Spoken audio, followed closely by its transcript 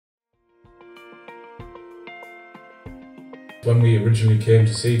When we originally came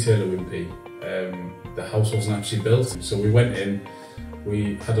to see Taylor Wimpey, the house wasn't actually built. So we went in,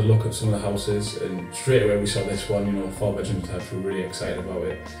 we had a look at some of the houses, and straight away we saw this one, you know, 4-bedroom detached. We were really excited about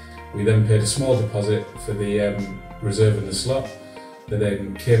it. We then paid a small deposit for the reserving the slot. They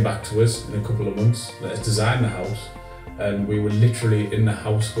then came back to us in a couple of months, let us design the house, and we were literally in the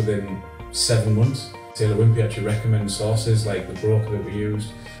house within 7 months. Taylor Wimpey actually recommends sources like the broker that we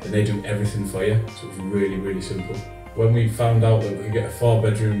used, and they do everything for you, so it was really, really simple. When we found out that we could get a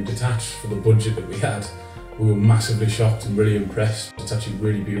 4-bedroom detached for the budget that we had, we were massively shocked and really impressed. It's actually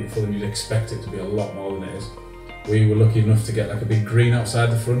really beautiful, and you'd expect it to be a lot more than it is. We were lucky enough to get like a big green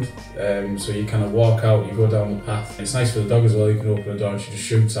outside the front, so you kind of walk out, you go down the path. It's nice for the dog as well. You can open the door and she just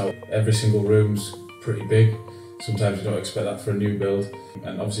shoots out. Every single room's pretty big. Sometimes you don't expect that for a new build,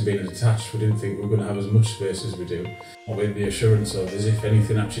 and obviously being detached, we didn't think we were going to have as much space as we do. What we had the assurance of is if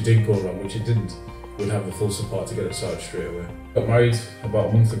anything actually did go wrong, which it didn't, we'd have the full support to get it sorted straight away. Got married about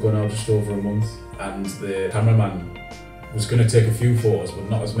a month ago now, just over a month, and the cameraman was going to take a few photos, but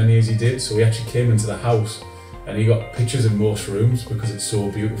not as many as he did, so he actually came into the house and he got pictures in most rooms because it's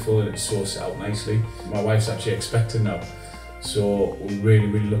so beautiful and it's so set out nicely. My wife's actually expecting now, so we're really,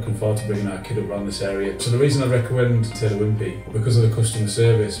 really looking forward to bringing our kid up around this area. So the reason I recommend Taylor Wimpey, because of the customer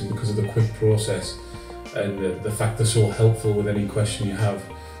service and because of the quick process and the fact they're so helpful with any question you have,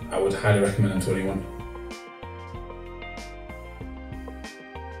 I would highly recommend them to anyone.